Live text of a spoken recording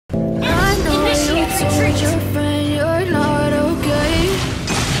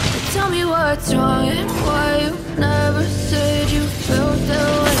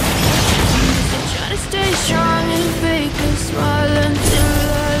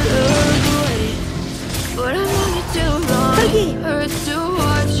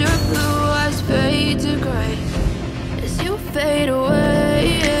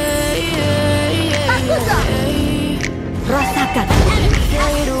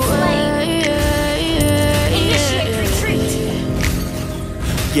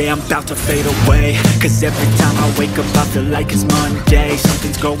Yeah, I'm about to fade away, cause every time I wake up I feel like it's Monday.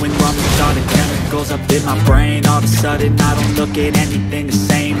 Something's going wrong with all the chemicals up in my brain. All of a sudden I don't look at anything the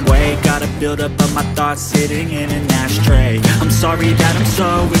same way. Got a buildup of my thoughts sitting in an ashtray. I'm sorry that I'm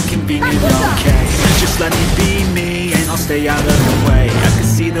so inconvenient, okay? Just let me be me and I'll stay out of the way. I can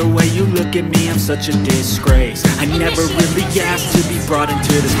see the way you look at me, I'm such a disgrace. I never really asked to be brought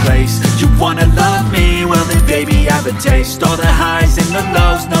into this place. You wanna love me? Well then baby I have a taste. All the highs and the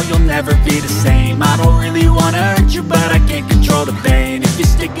lows, no you'll never be the same. I don't really wanna hurt you but I can't control the pain. If you're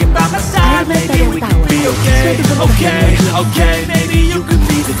sticking by my side, maybe we can be okay. Okay, maybe you could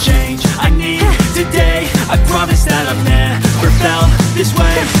be the change I need today. I promise that I've never felt this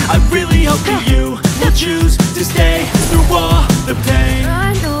way. I really hope that you will choose to stay through all the pain.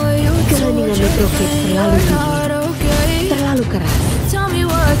 Keheningan mikrokip terlalu tinggi, terlalu keras. Tell me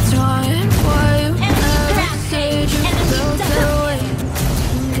what's wrong and why you never said you felt that way.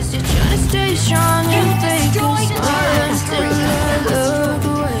 Guess you're trying to stay strong and fake a smile and still look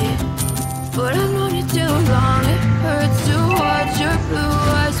away. But I've known you too long, it hurts to watch your blue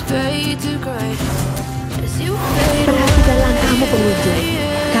eyes fade to gray as you fade away. Perhatikan langkahmu pengunjung,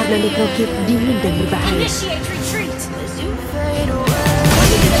 karena mikrokip dingin dan berbahaya. Initiate retreat as you fade away.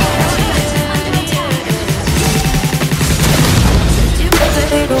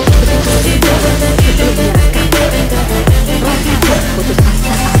 Putus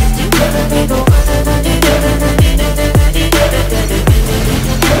asa.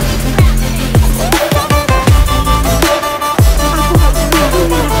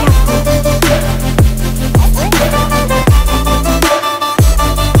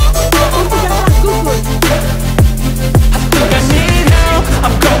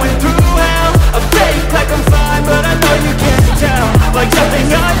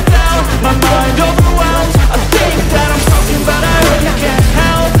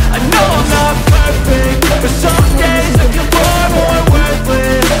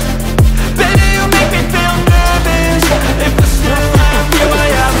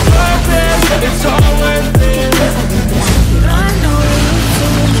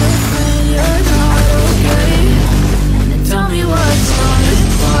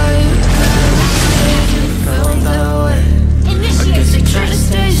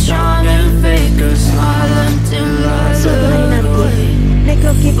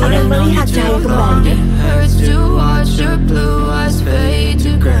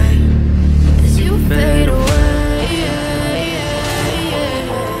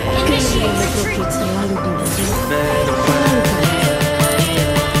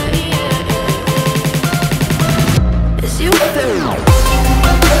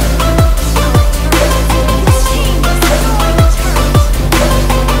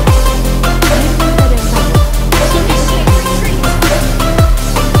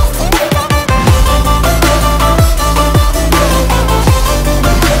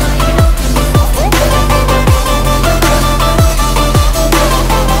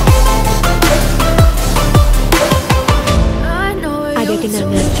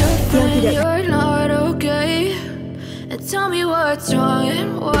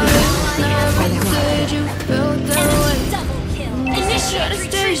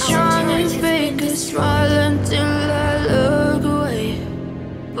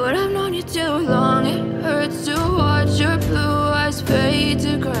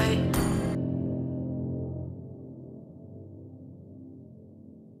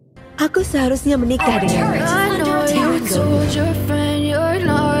 Aku seharusnya menikah denganmu.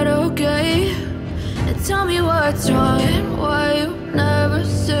 Tell me what's wrong and why you never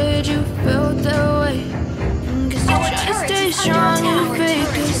said you felt that way. Guess you're trying to stay strong and fake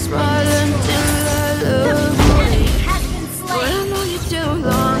a smile until I look away. But I know you too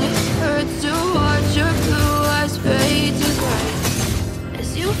long, it hurts to watch your blue eyes fade to gray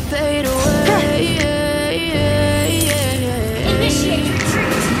as you fade away. Initiate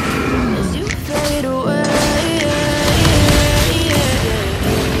retreat as you fade away.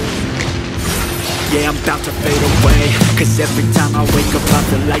 Yeah, I'm about to fade away, cause every time I wake up I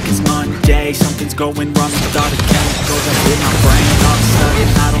feel like it's Monday. Something's going wrong with all the chemicals up in my brain. All of a sudden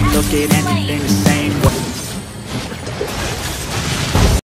I don't look at anything the